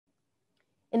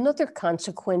Another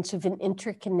consequence of an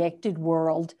interconnected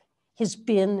world has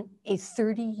been a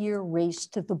 30-year race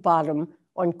to the bottom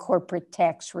on corporate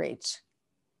tax rates.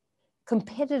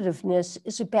 Competitiveness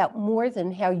is about more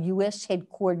than how U.S.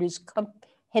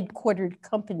 headquartered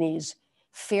companies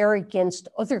fare against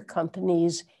other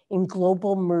companies in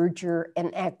global merger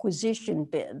and acquisition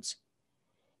bids.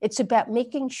 It's about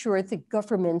making sure that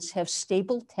governments have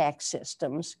stable tax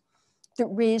systems that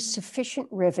raise sufficient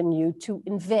revenue to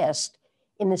invest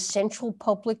in essential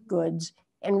public goods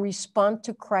and respond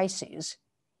to crises,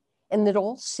 and that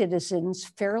all citizens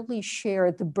fairly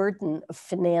share the burden of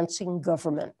financing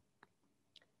government.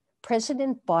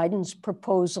 President Biden's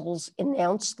proposals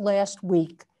announced last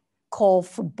week call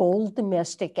for bold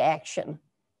domestic action,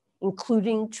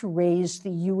 including to raise the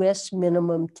U.S.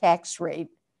 minimum tax rate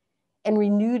and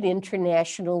renewed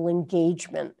international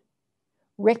engagement,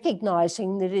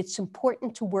 recognizing that it's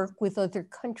important to work with other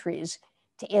countries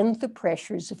to end the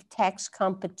pressures of tax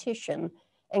competition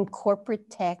and corporate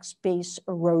tax base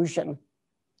erosion.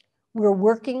 We're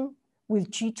working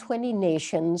with G20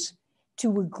 nations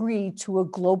to agree to a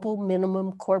global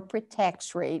minimum corporate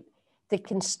tax rate that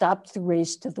can stop the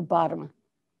race to the bottom.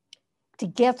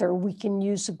 Together, we can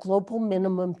use a global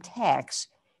minimum tax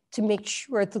to make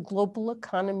sure the global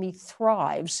economy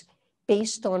thrives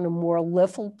based on a more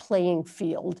level playing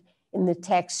field in the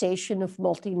taxation of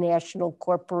multinational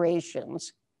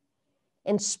corporations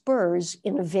and spurs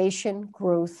innovation,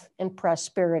 growth, and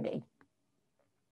prosperity.